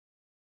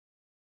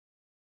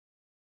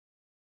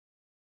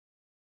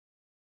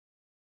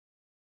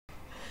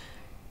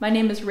My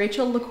name is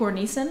Rachel LaCour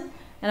Niesen,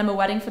 and I'm a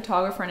wedding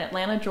photographer in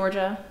Atlanta,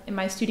 Georgia, and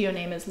my studio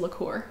name is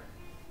LaCour.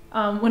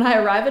 When I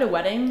arrive at a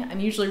wedding, I'm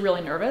usually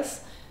really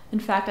nervous. In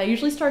fact, I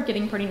usually start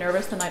getting pretty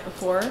nervous the night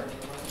before.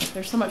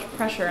 There's so much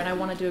pressure and I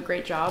want to do a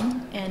great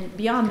job. And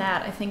beyond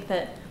that, I think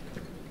that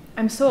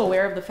I'm so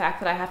aware of the fact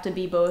that I have to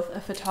be both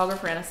a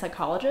photographer and a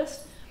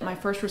psychologist. My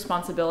first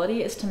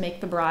responsibility is to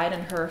make the bride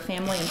and her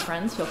family and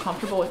friends feel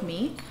comfortable with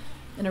me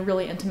in a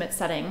really intimate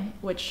setting,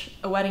 which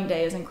a wedding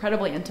day is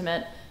incredibly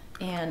intimate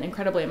and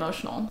incredibly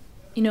emotional.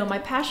 You know, my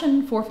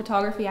passion for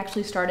photography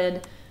actually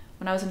started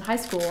when I was in high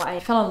school.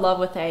 I fell in love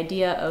with the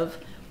idea of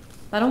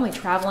not only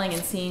traveling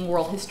and seeing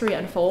world history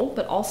unfold,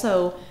 but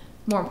also,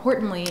 more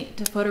importantly,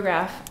 to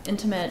photograph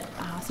intimate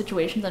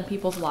situations in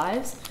people's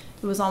lives.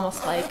 It was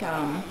almost like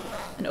an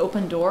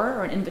open door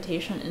or an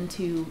invitation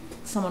into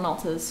someone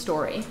else's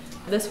story.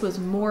 This was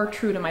more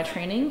true to my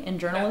training in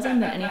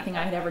journalism than anything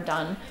I had ever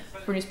done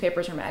for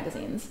newspapers or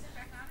magazines.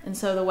 And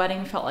so the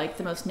wedding felt like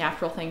the most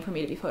natural thing for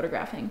me to be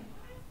photographing.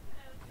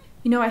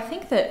 You know, I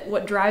think that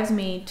what drives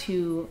me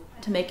to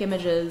make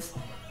images,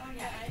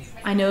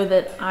 I know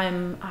that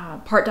I'm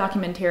part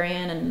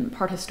documentarian and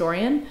part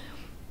historian,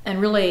 and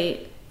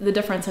really the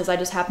difference is I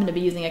just happen to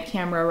be using a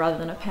camera rather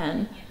than a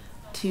pen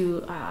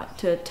to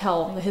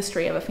tell the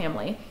history of a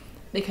family,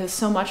 because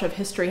so much of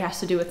history has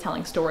to do with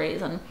telling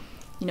stories. And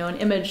you know, an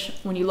image,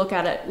 when you look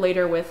at it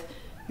later with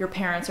your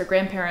parents or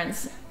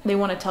grandparents, they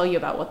want to tell you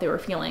about what they were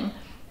feeling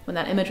when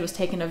that image was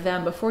taken of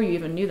them before you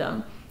even knew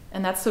them.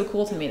 And that's so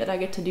cool to me that I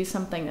get to do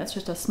something that's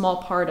just a small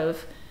part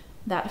of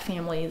that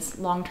family's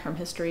long-term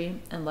history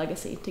and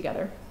legacy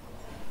together.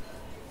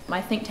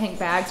 My think tank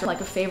bags are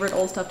like a favorite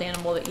old stuffed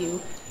animal that you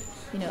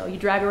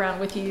drag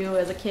around with you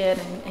as a kid,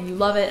 and you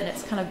love it, and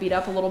it's kind of beat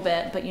up a little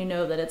bit, but you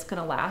know that it's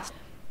gonna last.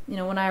 You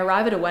know, when I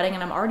arrive at a wedding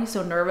and I'm already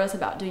so nervous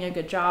about doing a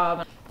good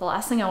job, the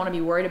last thing I want to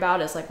be worried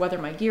about is like whether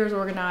my gear is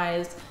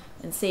organized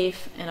and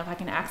safe, and if I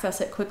can access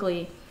it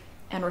quickly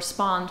and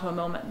respond to a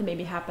moment that may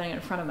be happening in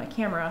front of my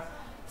camera.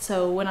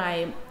 So when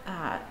I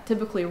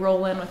typically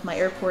roll in with my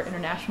airport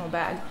international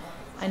bag,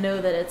 I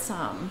know that it's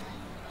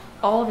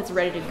all of it's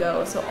ready to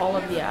go. So all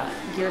of the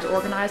gear is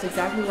organized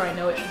exactly where I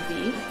know it should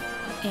be,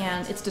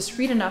 and it's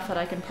discreet enough that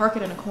I can park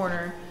it in a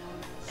corner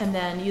and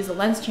then use a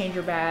lens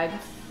changer bag.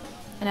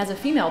 And as a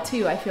female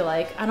too, I feel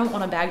like I don't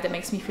want a bag that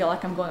makes me feel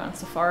like I'm going on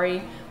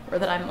safari or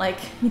that I'm like,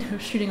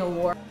 shooting a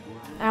war.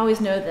 I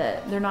always know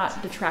that they're not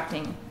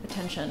detracting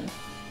attention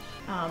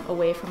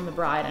away from the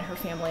bride and her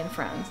family and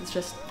friends. It's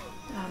just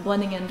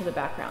blending into the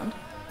background.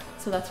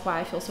 So that's why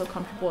I feel so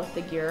comfortable with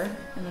the gear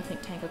and the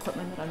think tank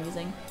equipment that I'm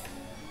using.